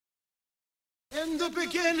In the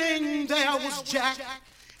beginning there was Jack,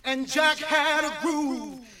 and Jack had a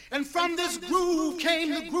groove, and from this groove came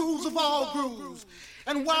the grooves of all grooves.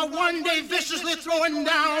 And while one day viciously throwing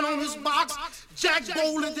down on his box, Jack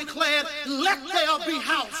boldly declared, "Let there be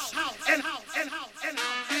house." And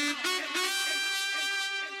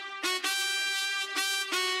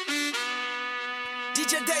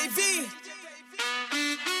DJ Davey.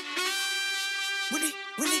 Willy.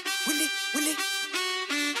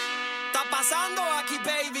 Está pasando aquí,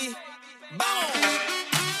 baby. Vamos.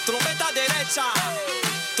 Trompeta derecha,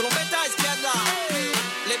 trompeta izquierda.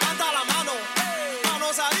 Levanta la mano,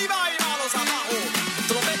 manos arriba y manos abajo.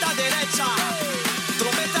 Trompeta derecha,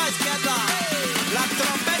 trompeta izquierda. La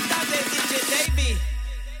trompeta de DJ Davey.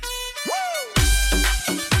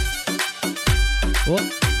 Well,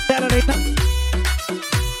 Saturday night.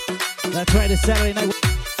 That's right, it's Saturday night.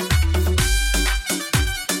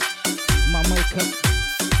 My mic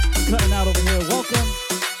cutting out over here. Welcome.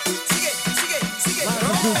 Live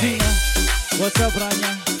from Cubina. What's up,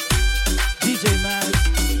 Rania? DJ Maz.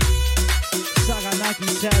 Saganaki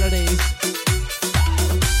Saturdays.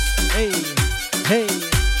 Hey.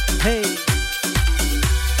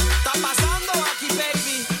 Está pasando aquí,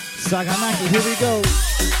 baby. Saganaki, here we go.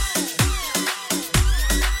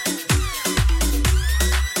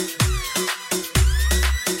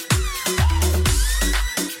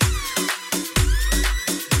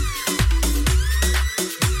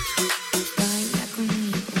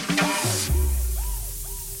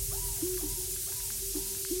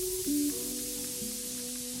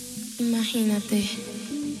 Imagínate,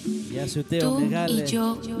 tú y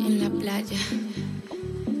yo en la playa.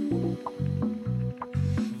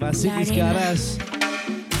 Vasilis La arena, Garas.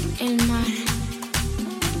 el mar,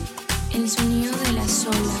 el sonido de las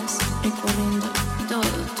olas recorriendo todo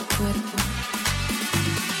tu cuerpo.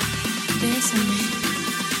 Bésame,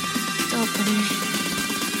 tócame.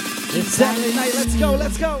 It's Saturday night,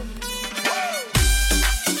 let's go.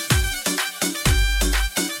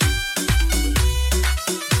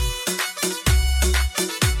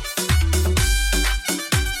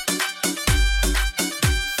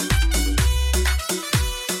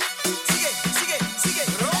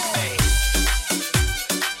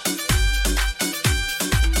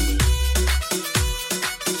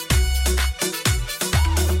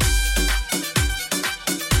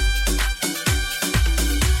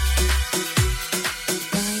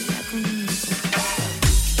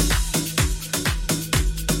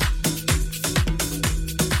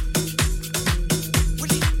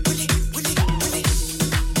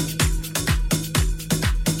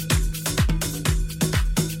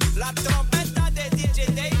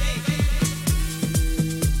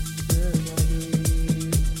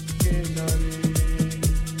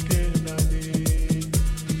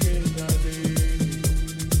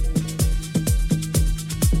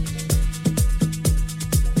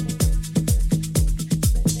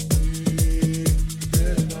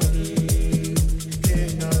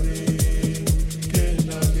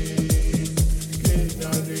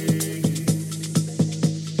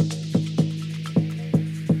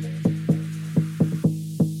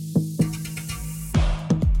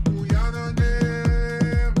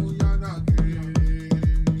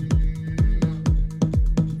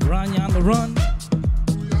 Run.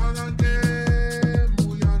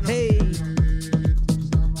 Hey.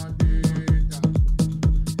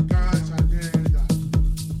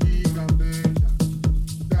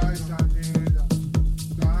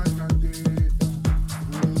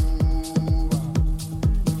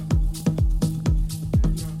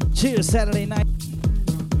 Cheers, Saturday night.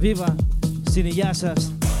 Viva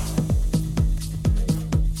Cineyasas.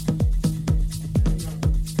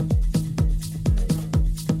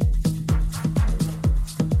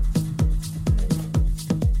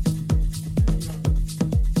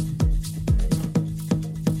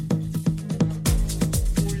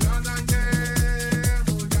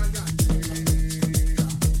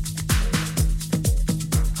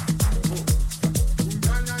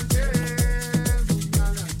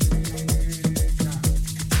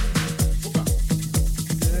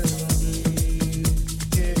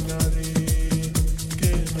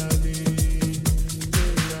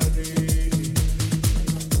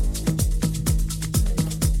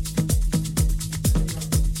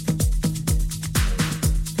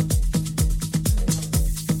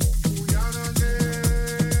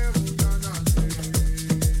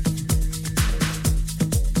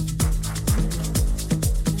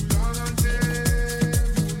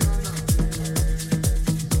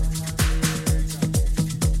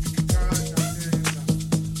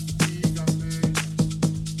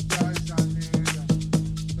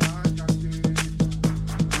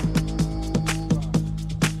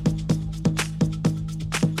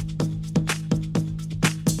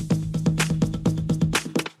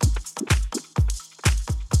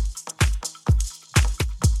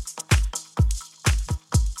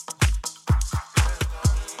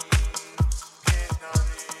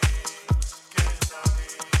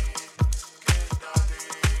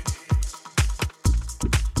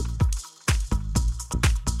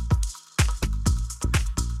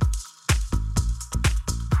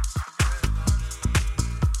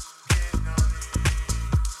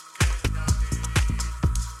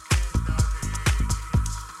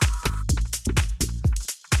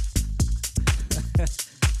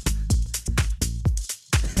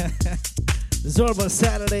 Zorba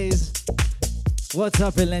Saturdays. What's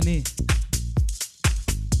up, Eleni?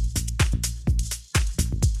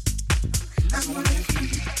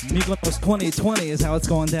 Mykonos 2020 is how it's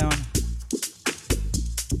going down.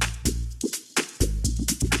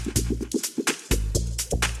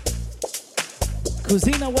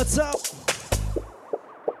 Kuzina, what's up?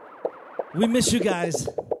 We miss you guys.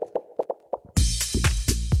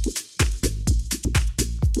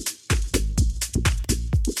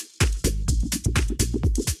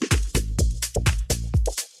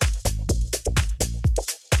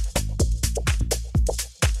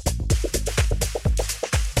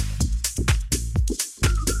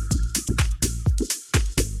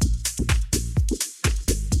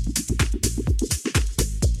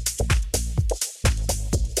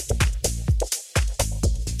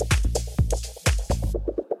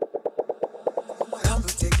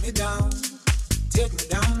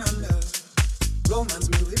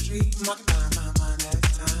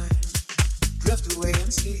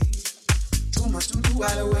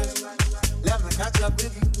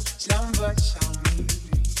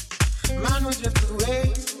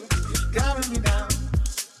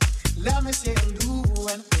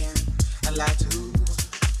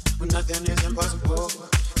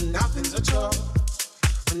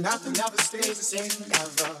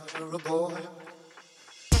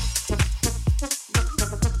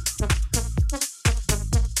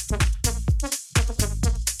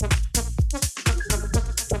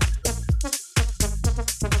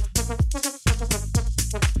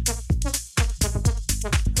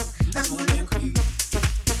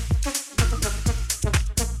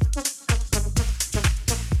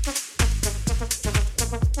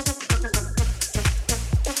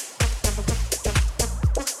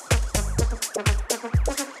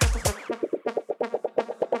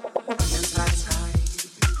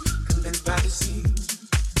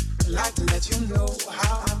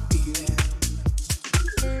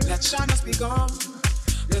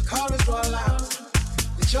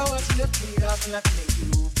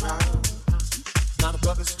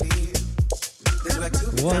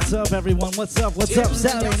 What's up, everyone? What's up? What's up?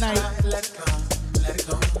 Saturday night.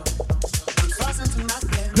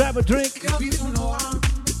 Grab a drink.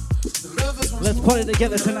 Let's party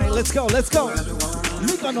together tonight. Let's go. Let's go.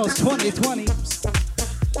 Mykonos 2020.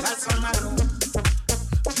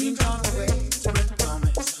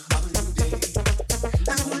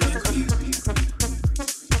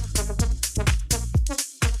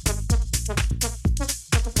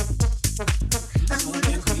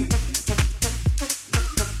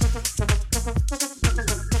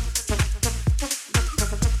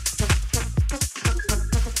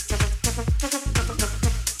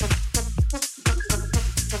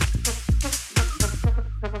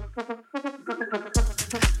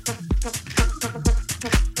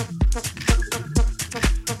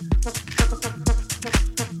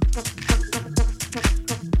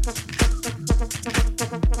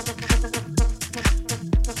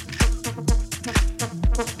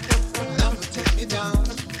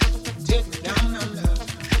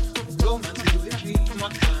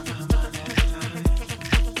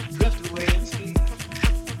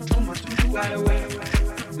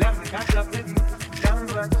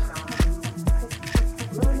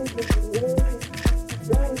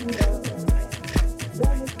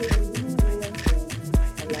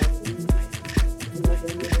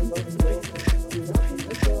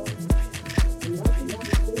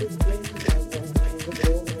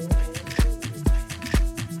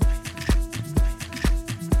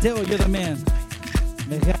 Dale, you're the man.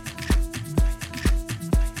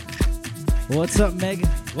 What's up, Meg?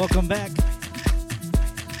 Welcome back.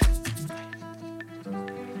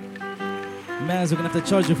 Man, we're gonna have to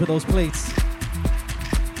charge you for those plates.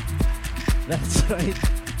 That's right.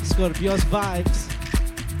 Scorpios vibes.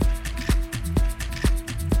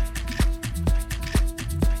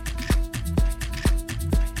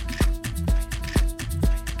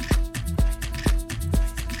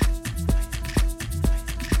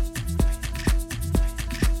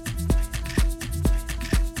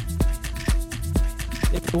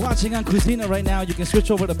 If you're watching on Cuisina right now, you can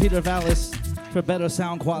switch over to Peter Vallis for better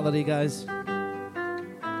sound quality, guys.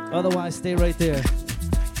 Otherwise, stay right there.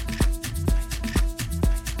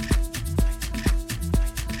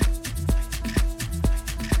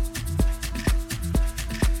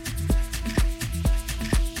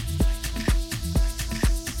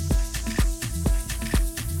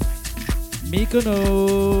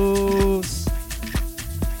 Mykonos.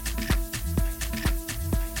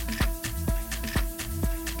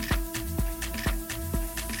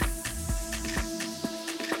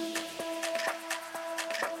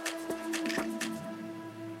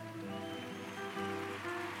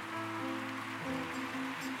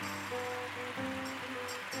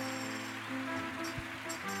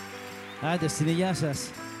 Hi,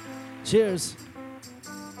 Destinillazas. Cheers.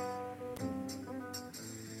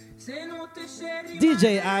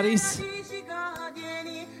 DJ Aris.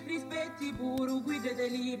 Rispetti pure guide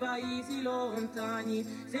dei paesi lontani.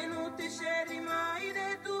 Se non ti scegli mai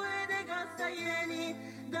dei tuoi dei castaglieni,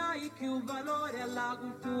 dai più valore alla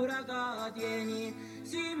cultura che tieni.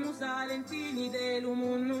 Siamo salentini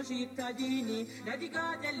dell'umunno cittadini,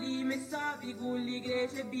 dedicati agli messapi culli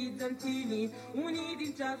greci e bizantini, uniti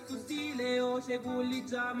in ciascuno stile o culli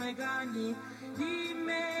giamaicani. Dimmi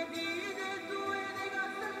dei tuoi dei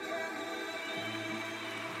castaglieni.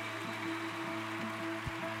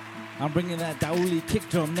 I'm bringing that Dauli kick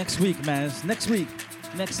drum next week, man. Next week,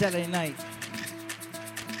 next Saturday night.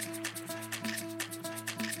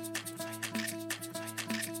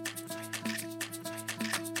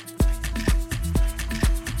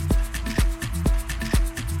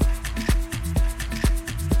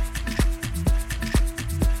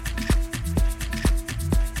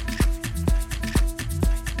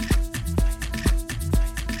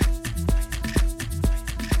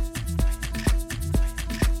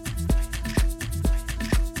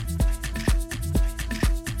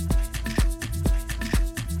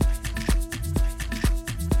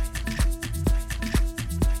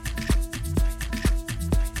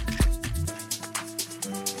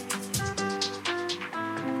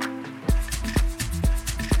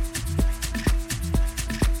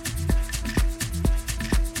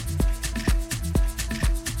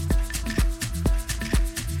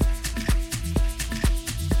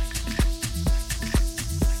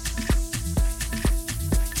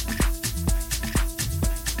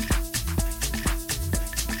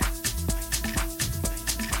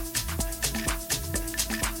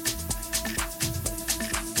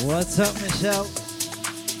 What's up, Michelle?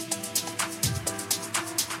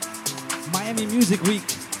 Miami Music Week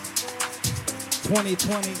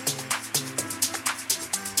 2020.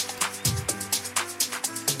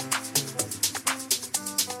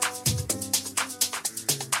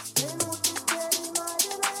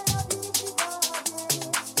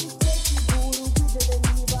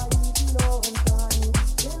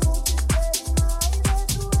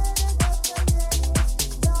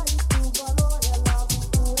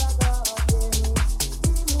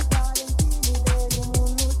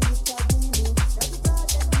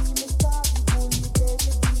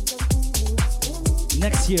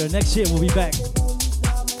 Next year we'll be back.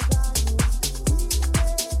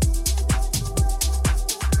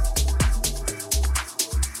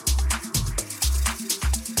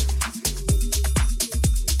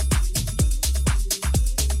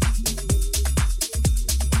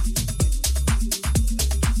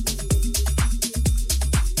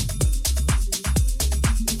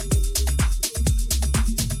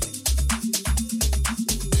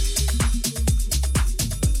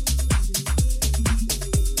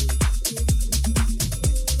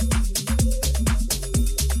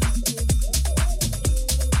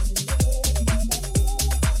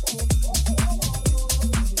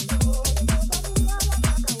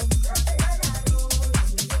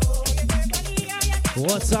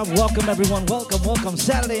 What's up? Welcome everyone. Welcome.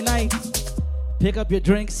 Saturday night. Pick up your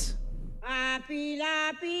drinks.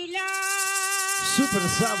 Super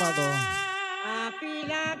sábado.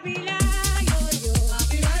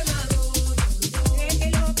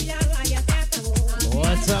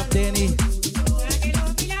 What's up, Danny?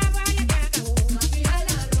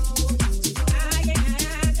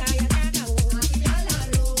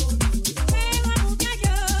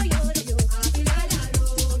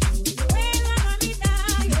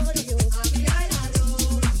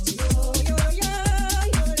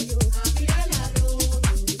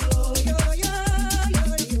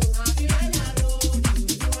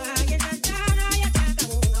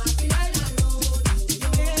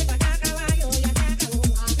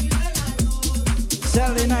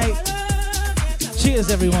 Saturday night. Cheers,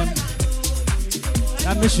 everyone.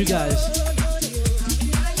 I miss you guys.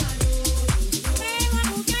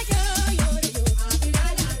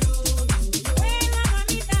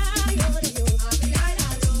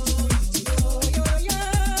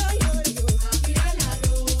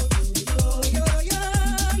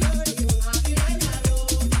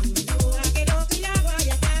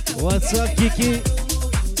 What's up, Kiki?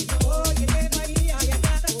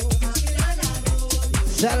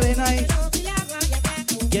 Saturday night,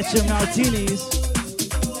 get your martinis.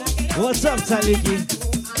 What's up, Taliki?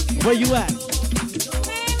 Where you at?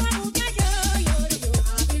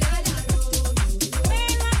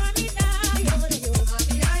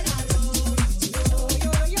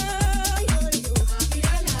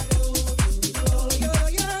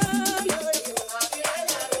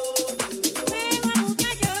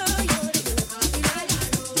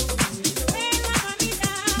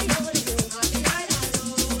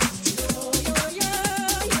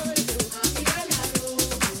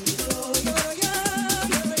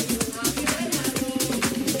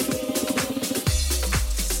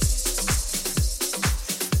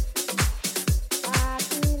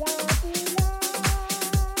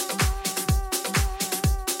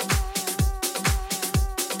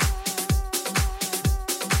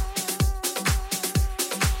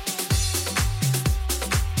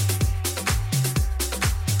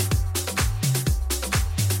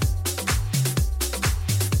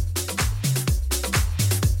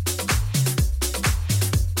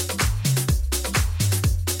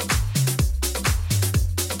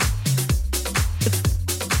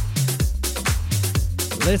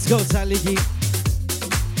 Let's go, Saligi.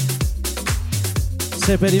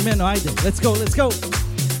 Se perimeno, aide. Let's go, let's go.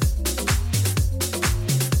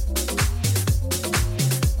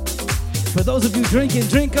 For those of you drinking,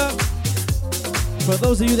 drink up. For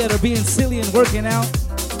those of you that are being silly and working out,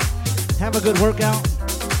 have a good workout,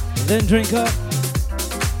 then drink up.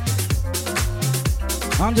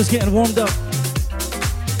 I'm just getting warmed up.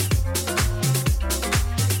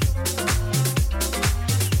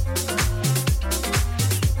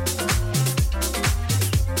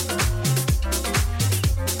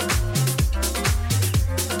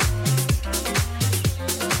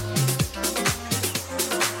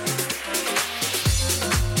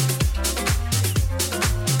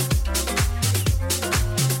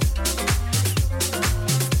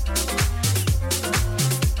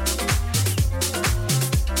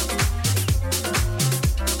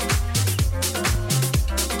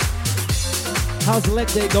 How's the leg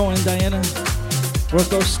day going, Diana? Work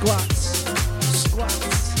those squats. Squats.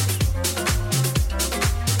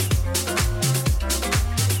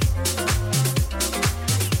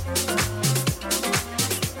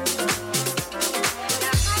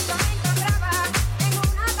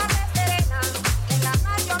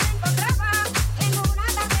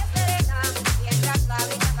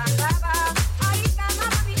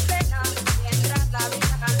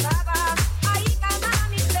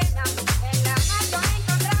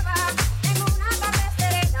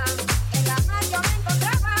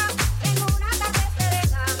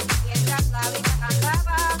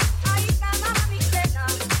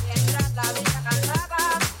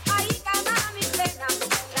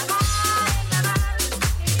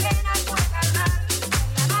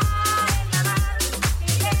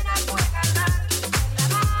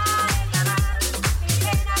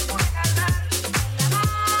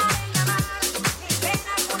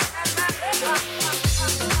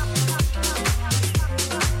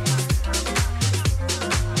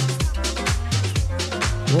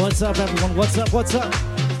 What's up, everyone? What's up? What's up?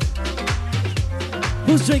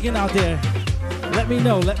 Who's drinking out there? Let me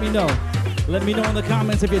know. Let me know. Let me know in the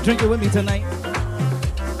comments if you're drinking with me tonight.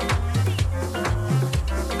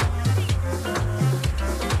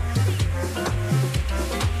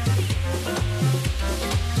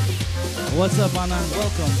 What's up, Ana?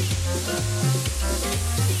 Welcome.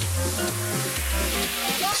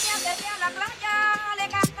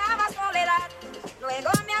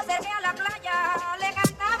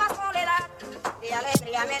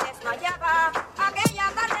 Me desmayaba,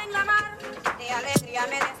 aquella tarde en la mar, de alegría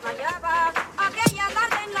me desmayaba, aquella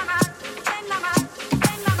tarde en la mar, en la mar,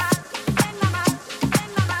 en la mar, en la mar,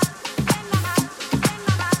 en la mar, en la mar, en la mar, en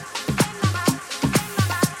la mar, en la mar, en la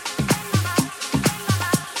mar, en la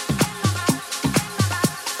mar,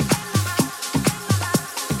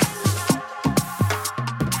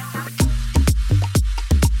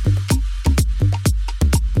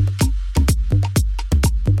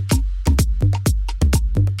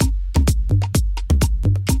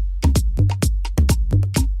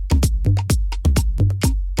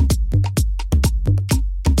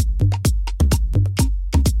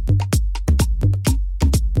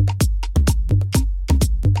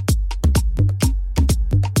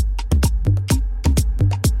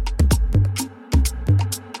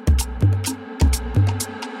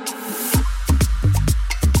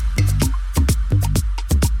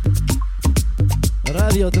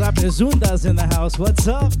 Zunda's in the house. What's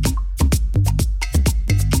up?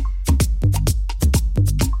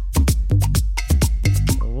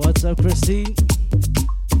 What's up, Christine?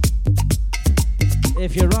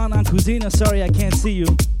 If you're on Cuzina, sorry I can't see you.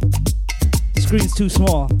 Screen's too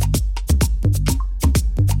small.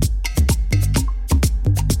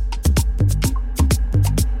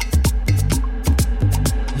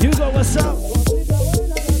 Hugo, what's up?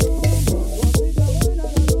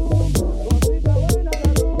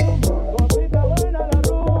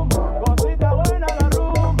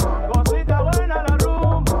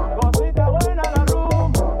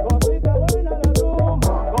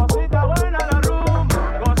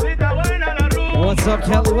 What's up,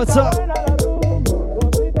 Kelly? What's up?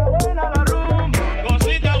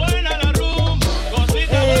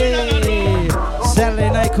 Hey, Saturday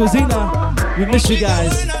Night Cuzina. We miss you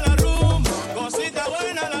guys.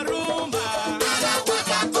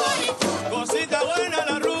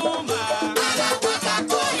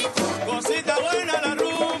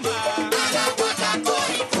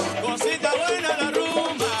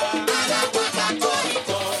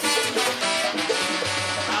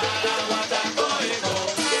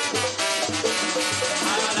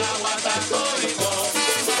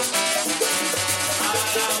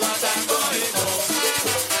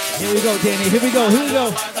 Here we go, Danny. Here we go. Here we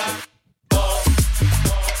go.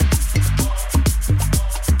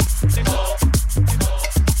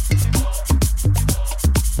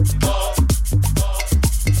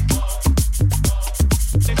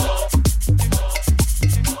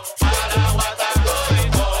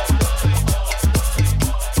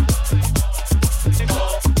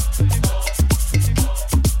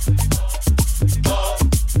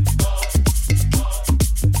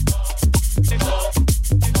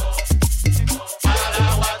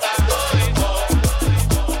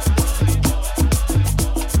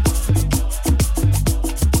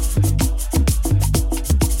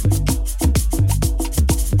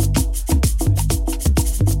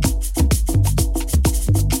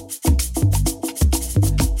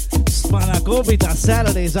 Tropita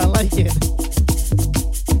Saturdays, I like it.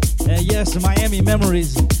 And yes, Miami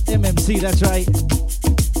Memories, MMC, that's right.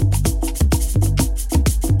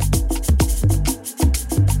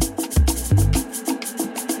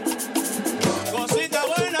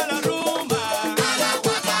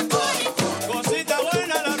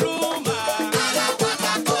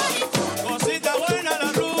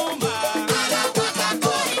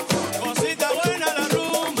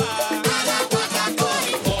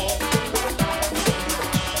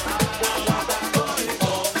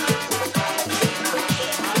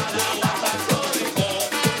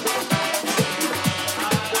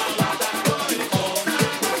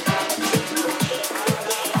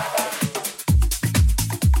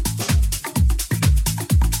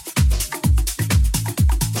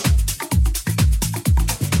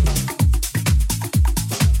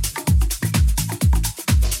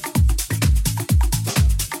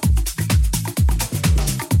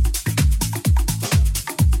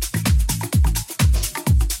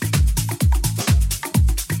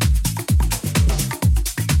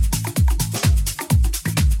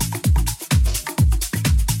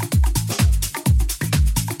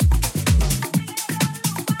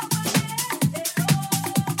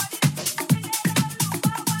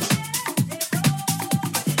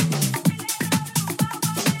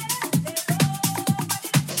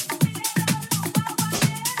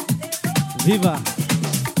 Viva.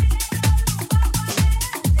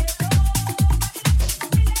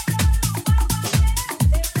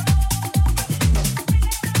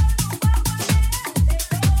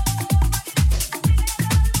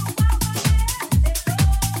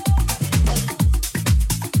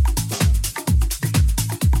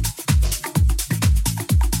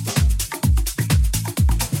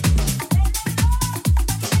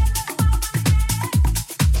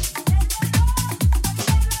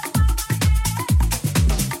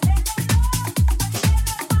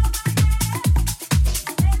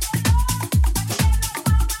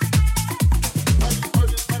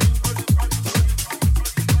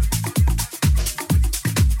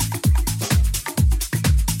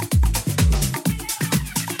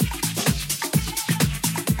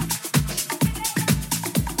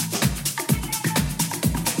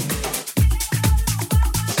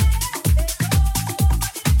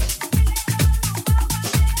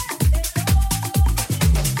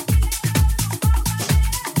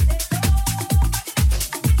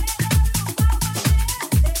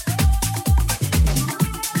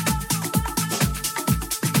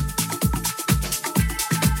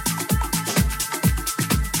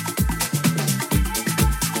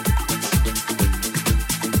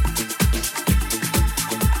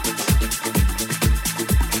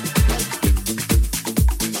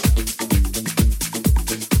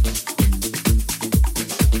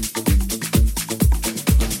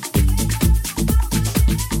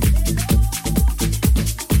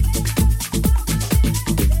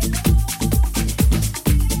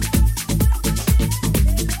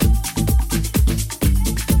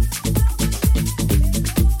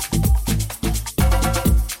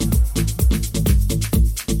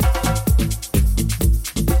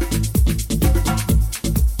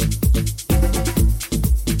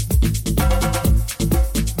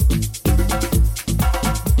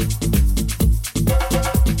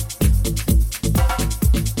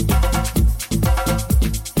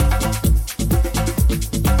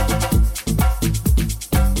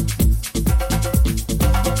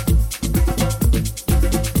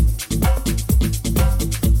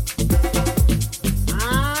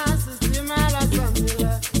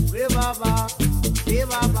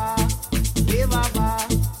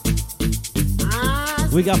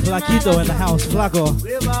 We got Flaquito in the house. Flaco.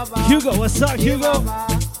 Hugo, what's up, Hugo?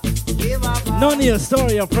 No need a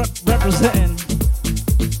story of representing.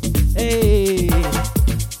 Hey.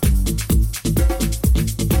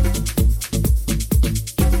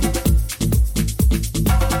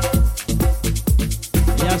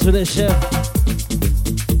 Yeah, to this chef.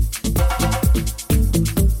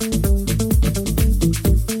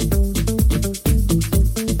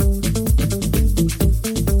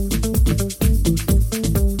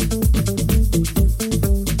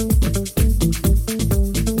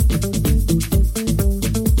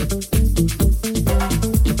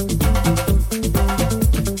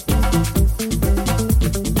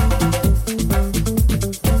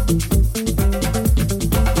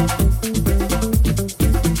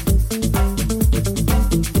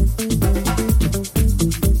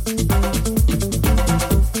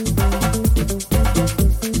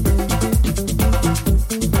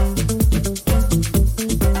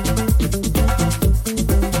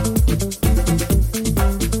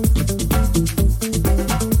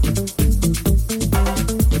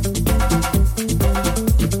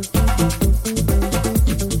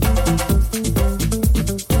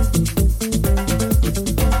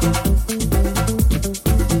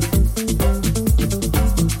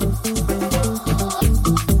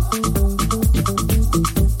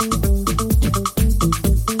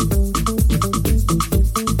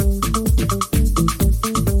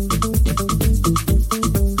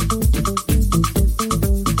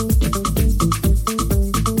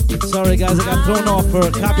 thrown off for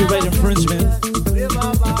copyright infringement.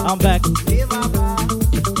 I'm back.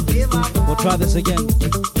 We'll try this again.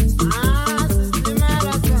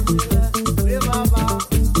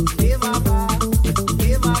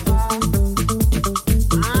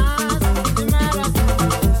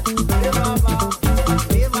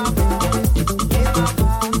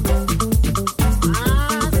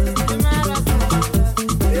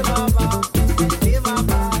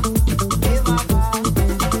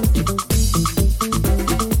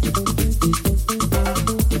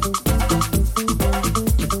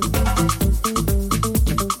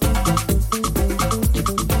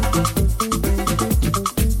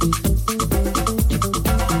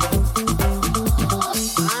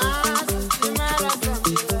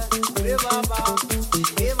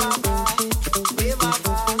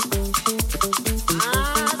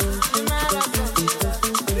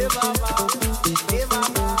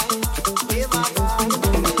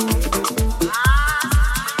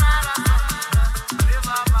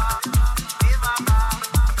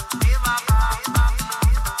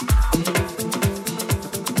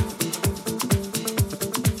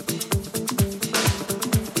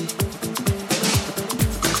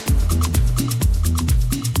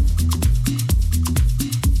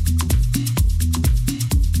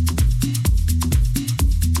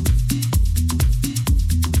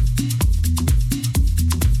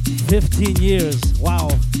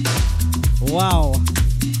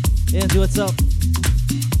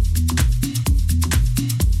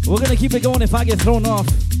 Keep it going. If I get thrown off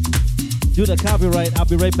due to copyright, I'll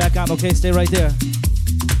be right back on. Okay, stay right there.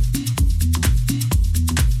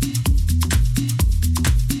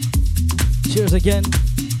 Cheers again.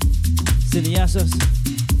 Cineastas.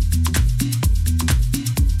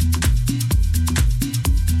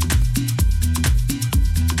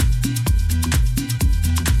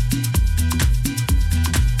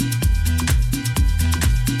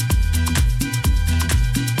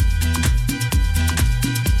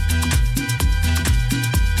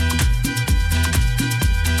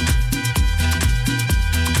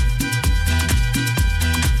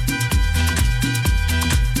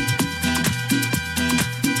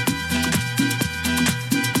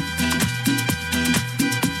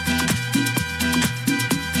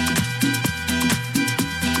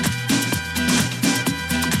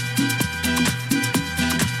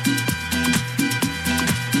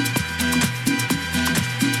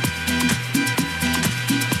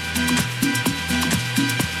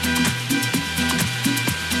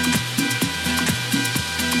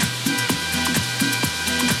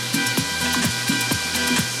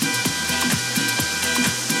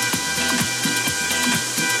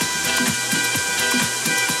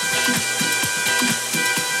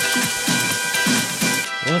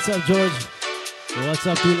 What's up, George? What's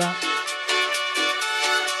up, Dula?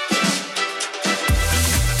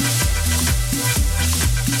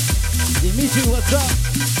 Dimitri, what's up?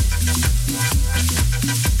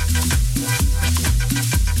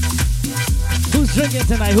 Who's drinking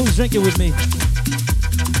tonight? Who's drinking with me?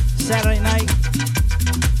 Saturday night,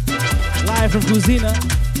 live from Cuisina,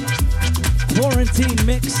 quarantine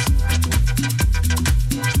mix.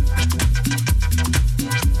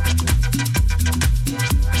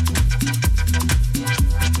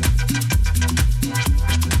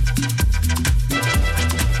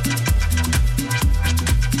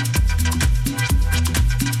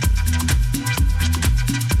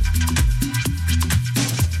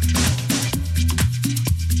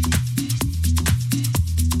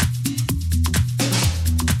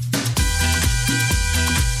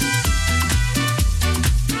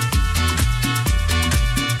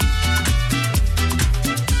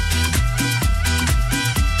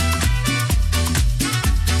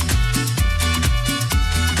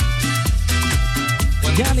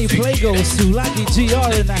 Plago, Sulaki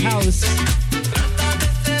GR in the house.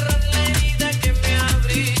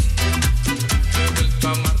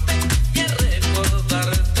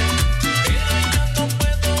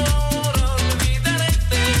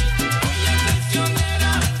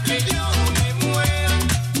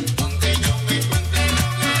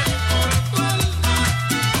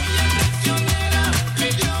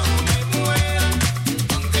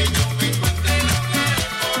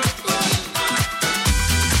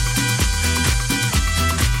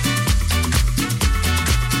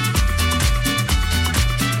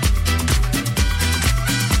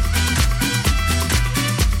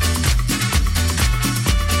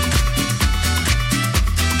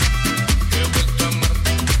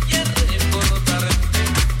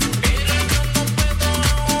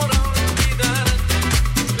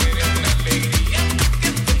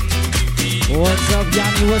 What's up,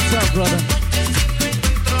 Yanni? What's up, brother?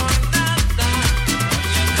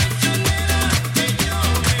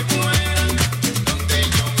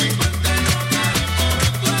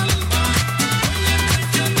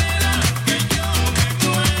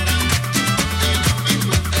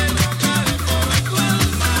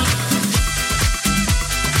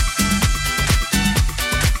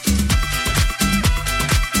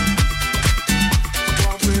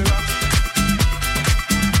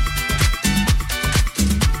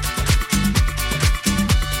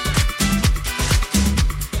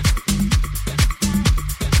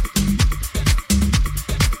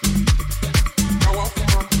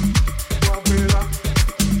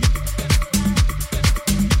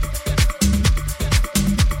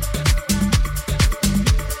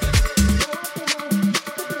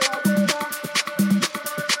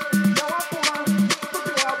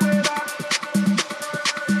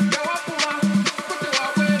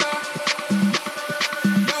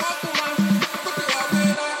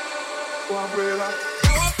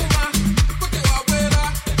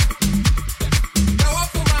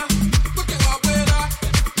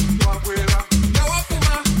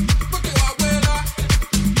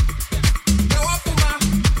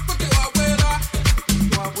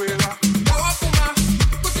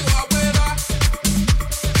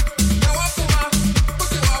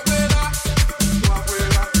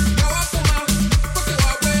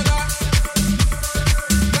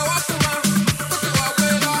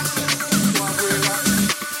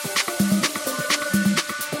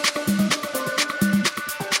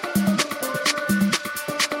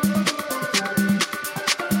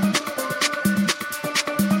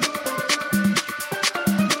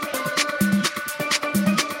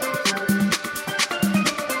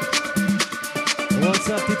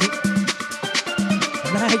 What's up, Titi?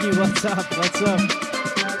 Maggie, what's up? What's up?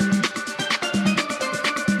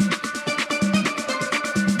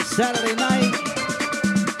 Saturday night.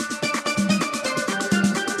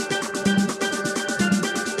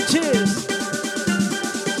 Cheers.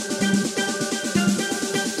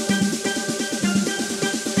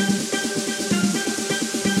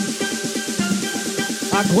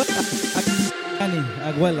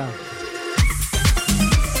 Abuela.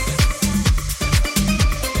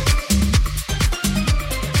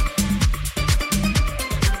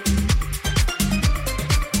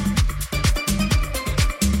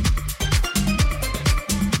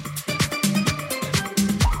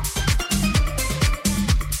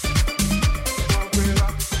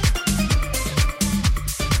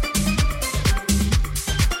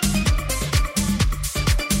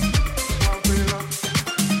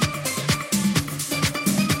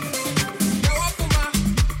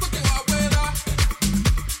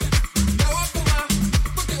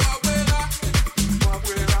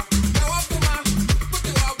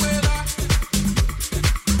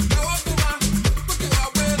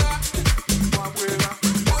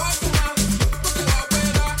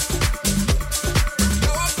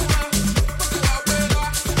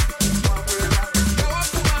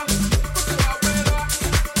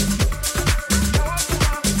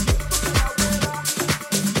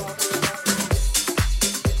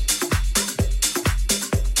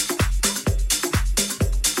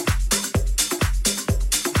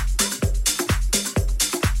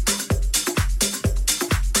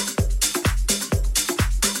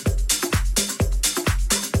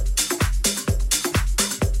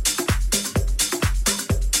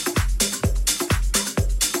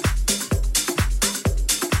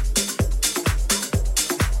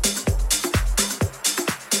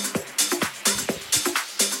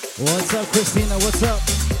 What's up, Christina? What's up?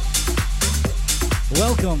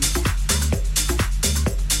 Welcome.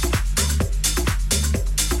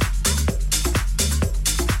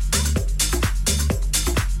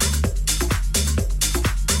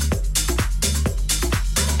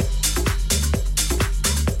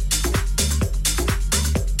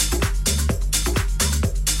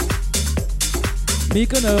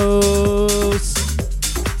 Mykonos.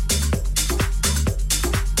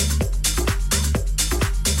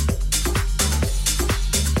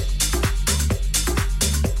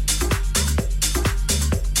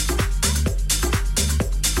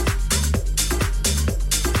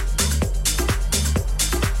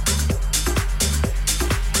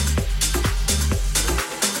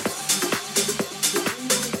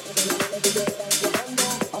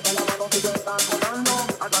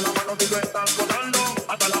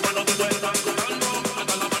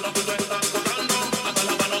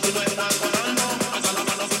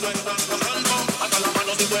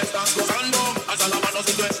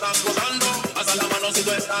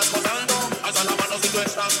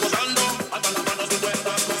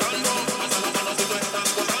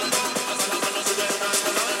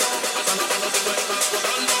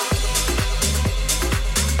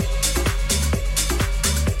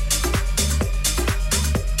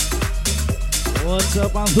 What's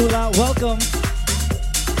up, Anzula? Welcome.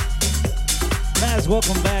 Maz,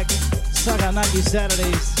 welcome back. Saganaki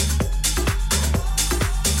Saturdays.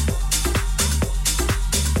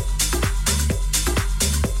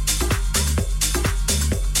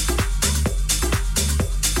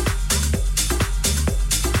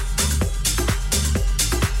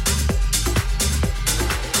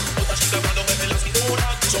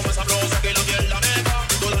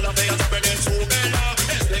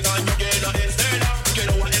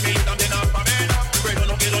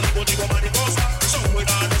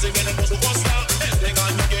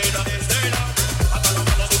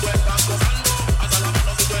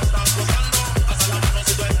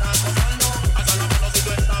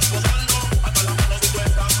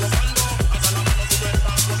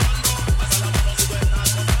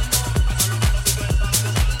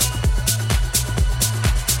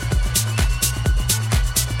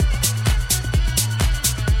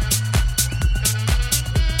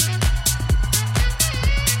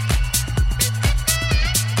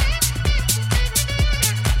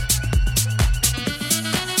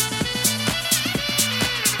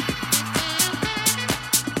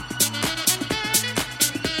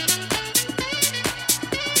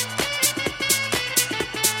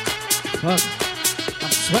 Fuck,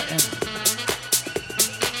 I'm sweating.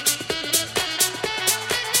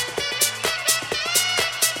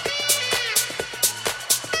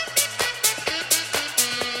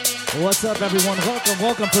 What's up, everyone?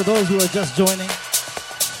 Welcome for those who are just joining.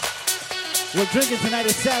 We're drinking tonight.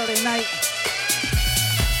 It's Saturday night.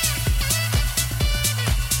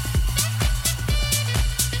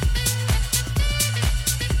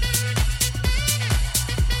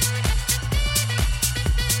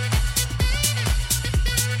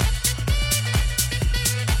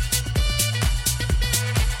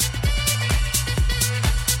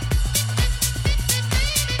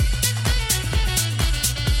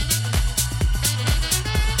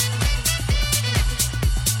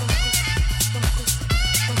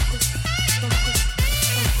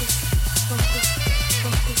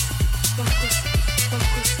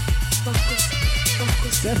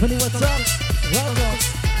 Stephanie, what's up?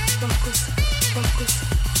 Welcome.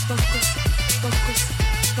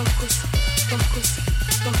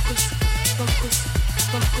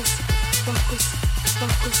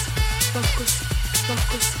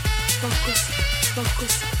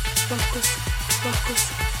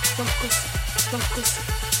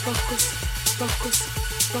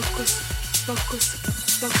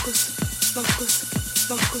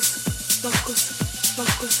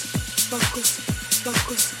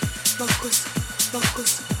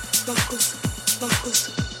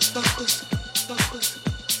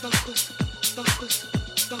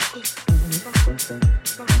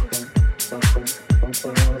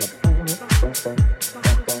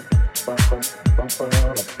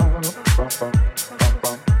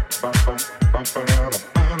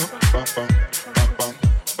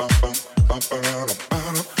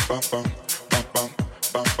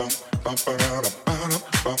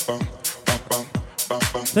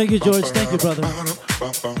 Thank you, George. Thank you, brother.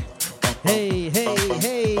 Hey, hey,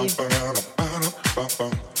 hey.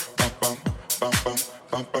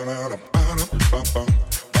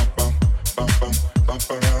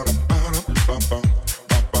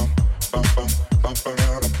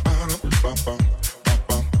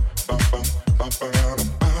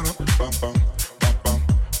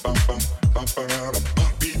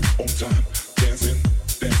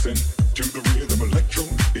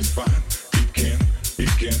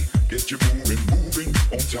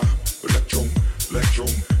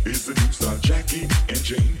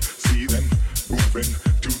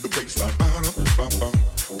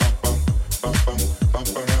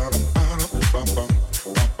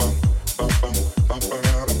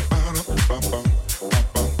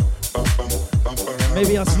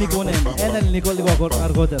 Maybe I'll sneak one in. And then Nicole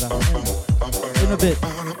Argotera. In a bit.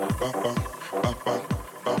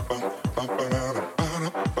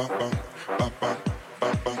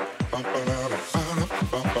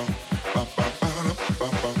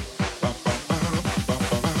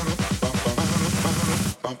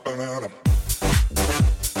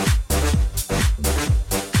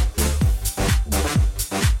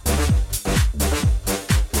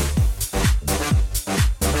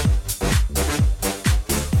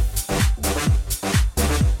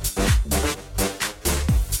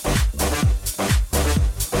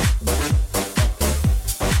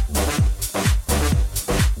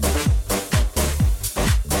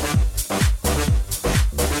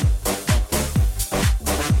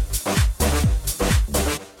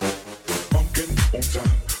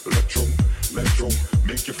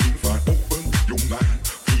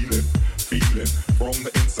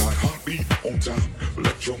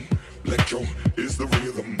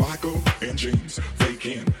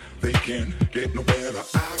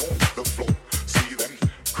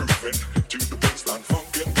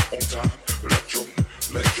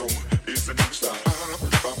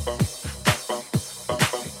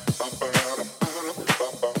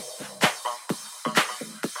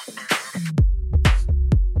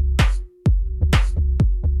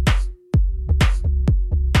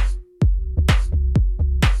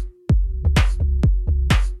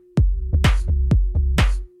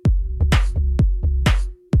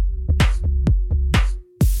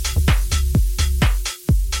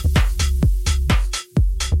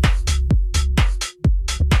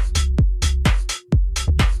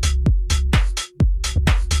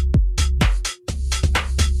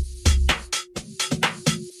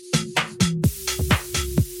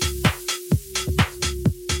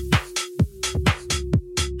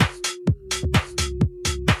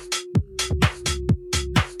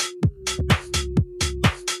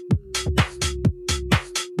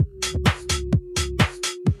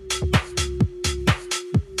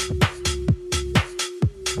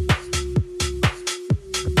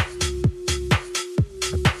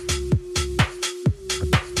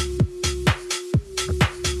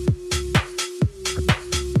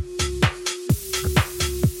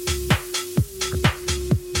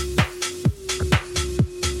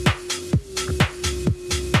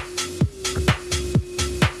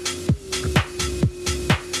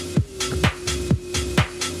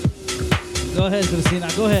 Go ahead, Christina,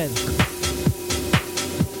 go ahead.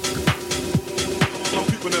 I'm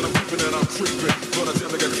peeping and I'm creeping and I'm creeping. But I damn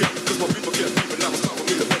near got kicked, cause my people kept peeping. Now it's time for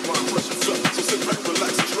me to make my impression felt. So sit back,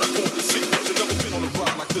 relax, and strap on the seat. Cause you've never been on a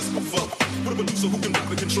ride like this before. With a producer who can rap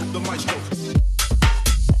and control the maestro.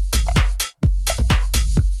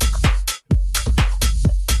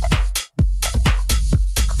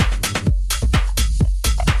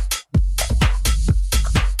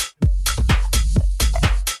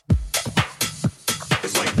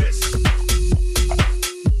 It's like this.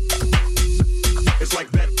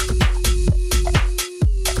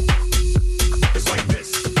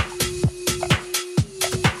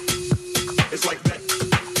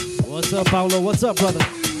 up, Paulo? What's up, brother?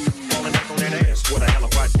 Falling back on that ass, what a hell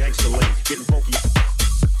of a gangster lady. Getting funky.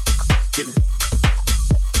 Getting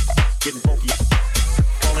funky.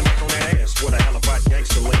 Falling back on that ass, what a hell of a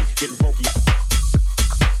gangster lady. Getting funky.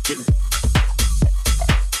 Getting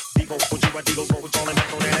Devo, put you at Devo, falling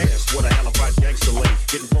back on that ass, what a hell of a gangster lady.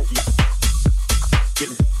 Getting funky.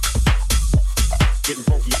 Getting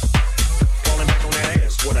funky. Falling back on that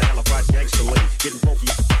ass, what a hell of a gangster lady. Getting funky.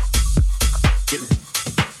 Getting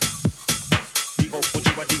Devo, put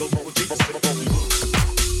you at Devo, funky.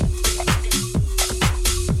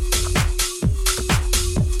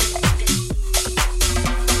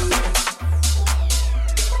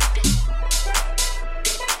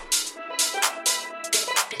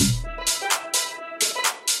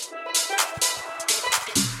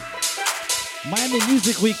 Miami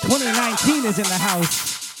Music Week 2019 is in the house.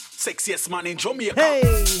 Sexiest man in Jamaica. Hey!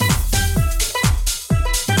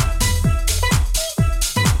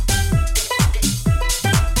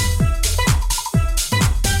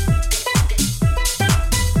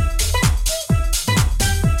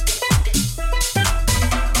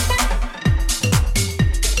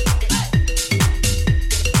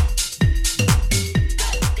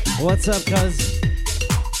 What's up, cuz?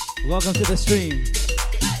 Welcome to the stream.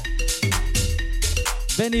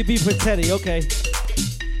 Benny B for Teddy, okay.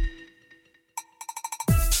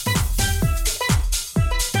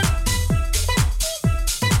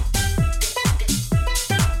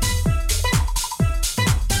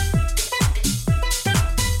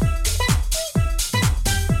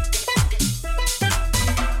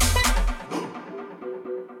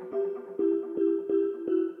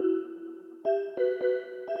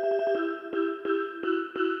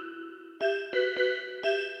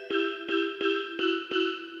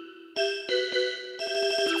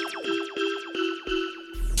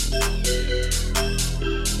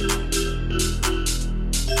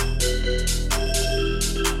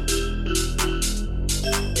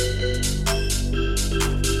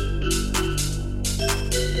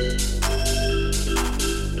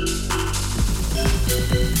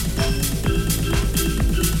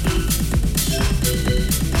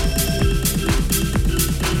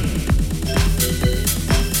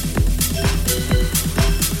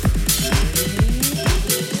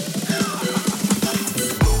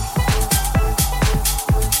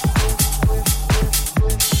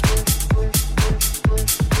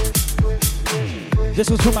 This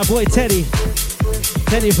was from my boy Teddy.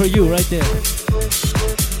 Teddy for you right there.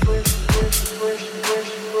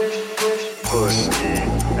 Push me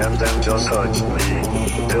and then just touch me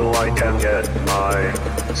till I can get my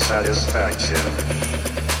satisfaction.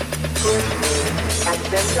 Push me and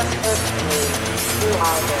then just touch me till I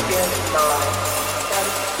can get my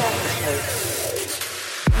satisfaction.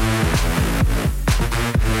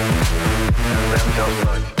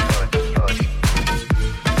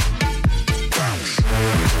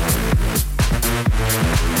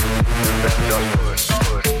 And then just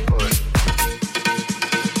touch.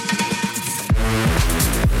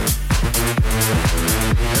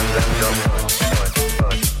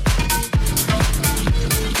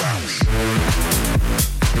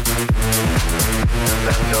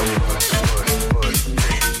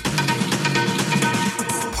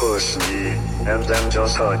 Push me and then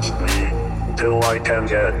just touch me till I can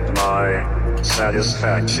get my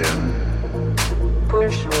satisfaction.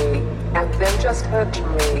 Push me and then just touch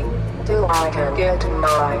me till I can get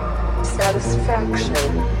my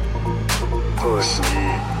satisfaction. Push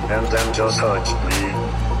me and then just touch me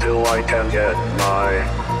till I can get my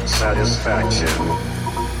satisfaction.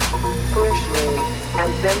 Push me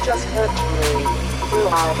and then just touch me till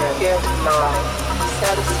I can get my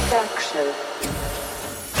satisfaction.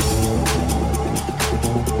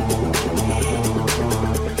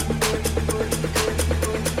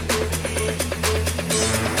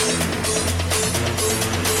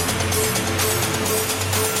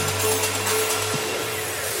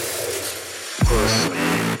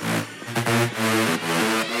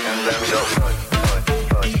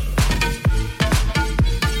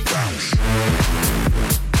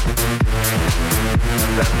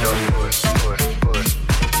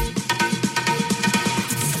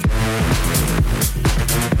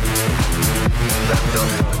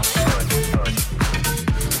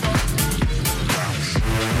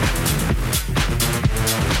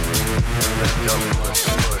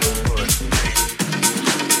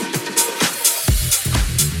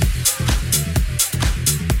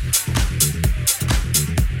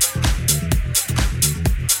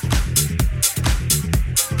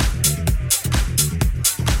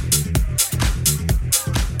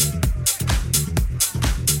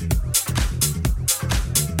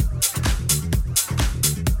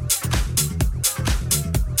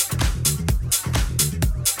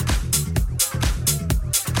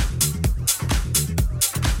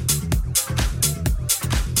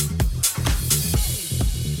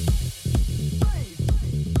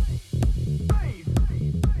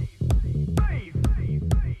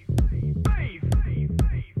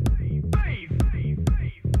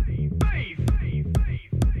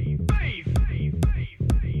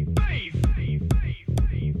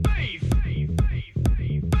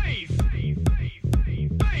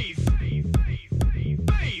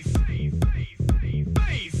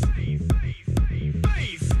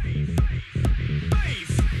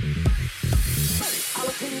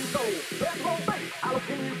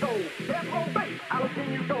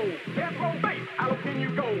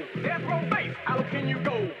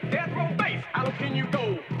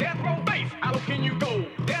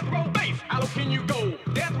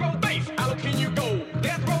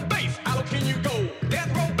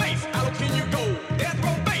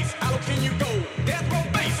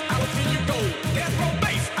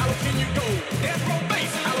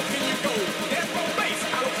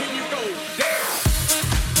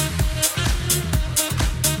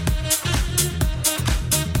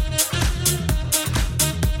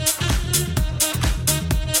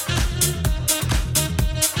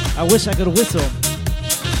 I wish I could whistle.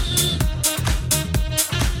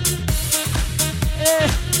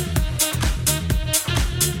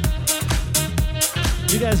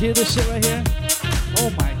 You guys hear this shit right here?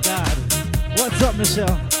 Oh my God. What's up,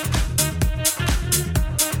 Michelle?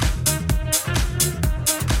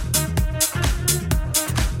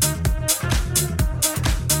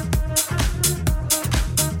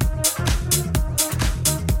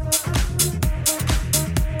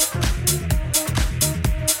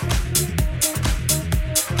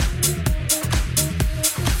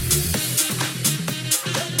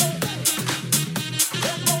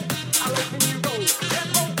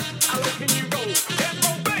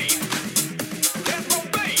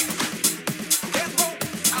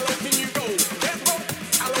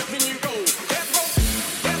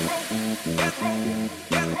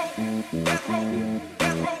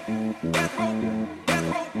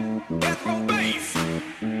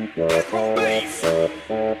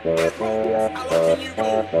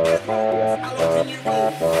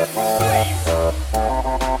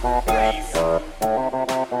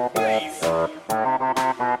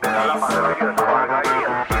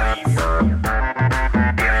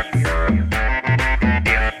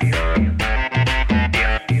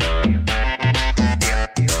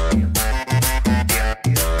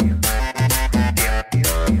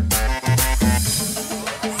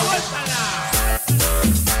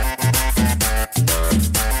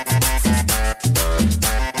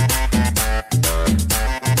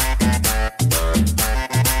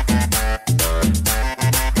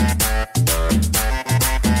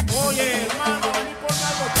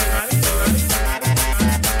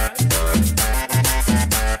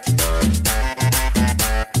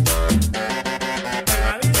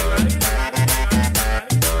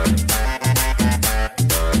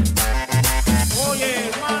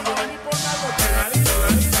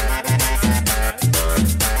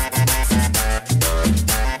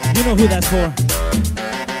 You know who that's for.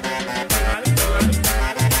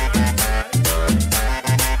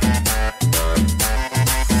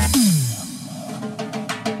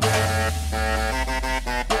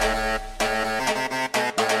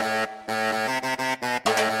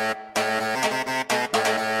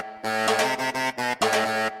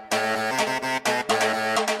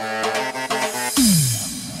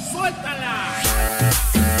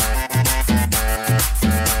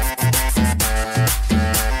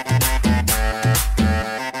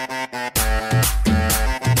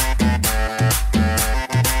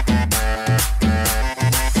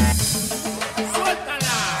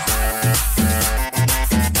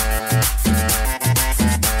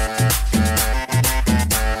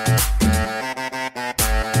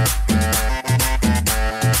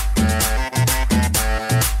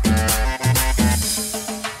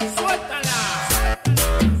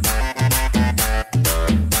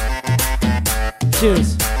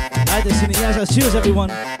 Cheers. At the Cineastas. Cheers, everyone.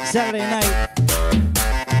 Saturday night.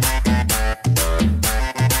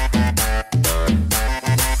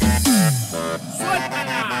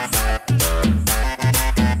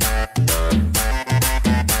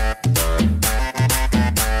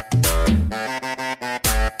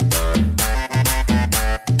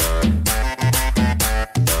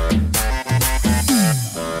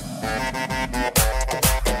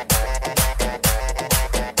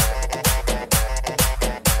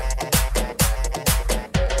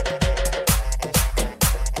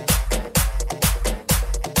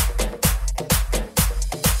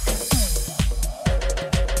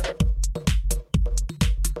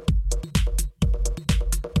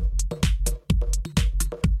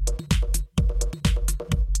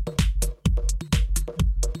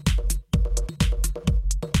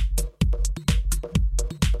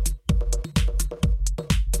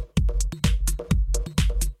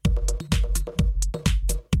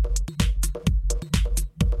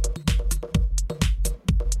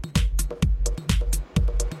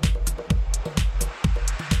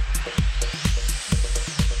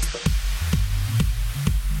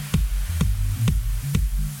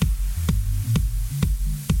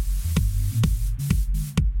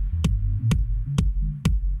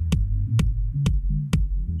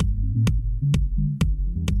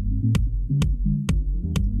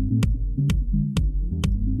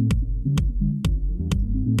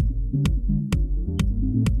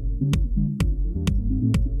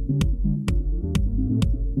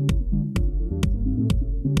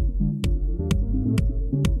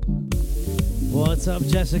 What's up,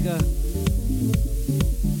 Jessica?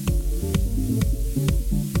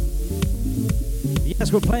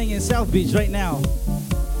 Yes, we're playing in South Beach right now.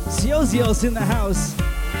 Ciozios in the house.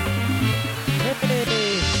 Hey.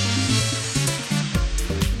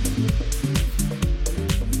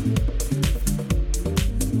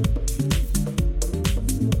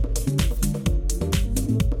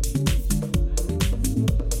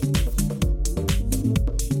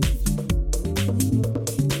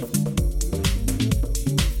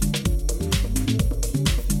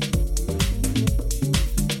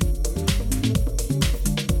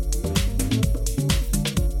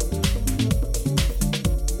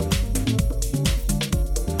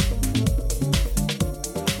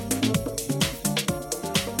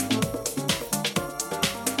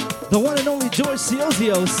 The one and only George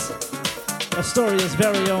Ciozios, Astoria's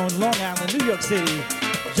very own Long Island, New York City.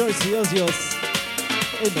 George Ciozios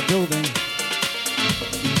in the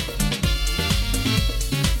building.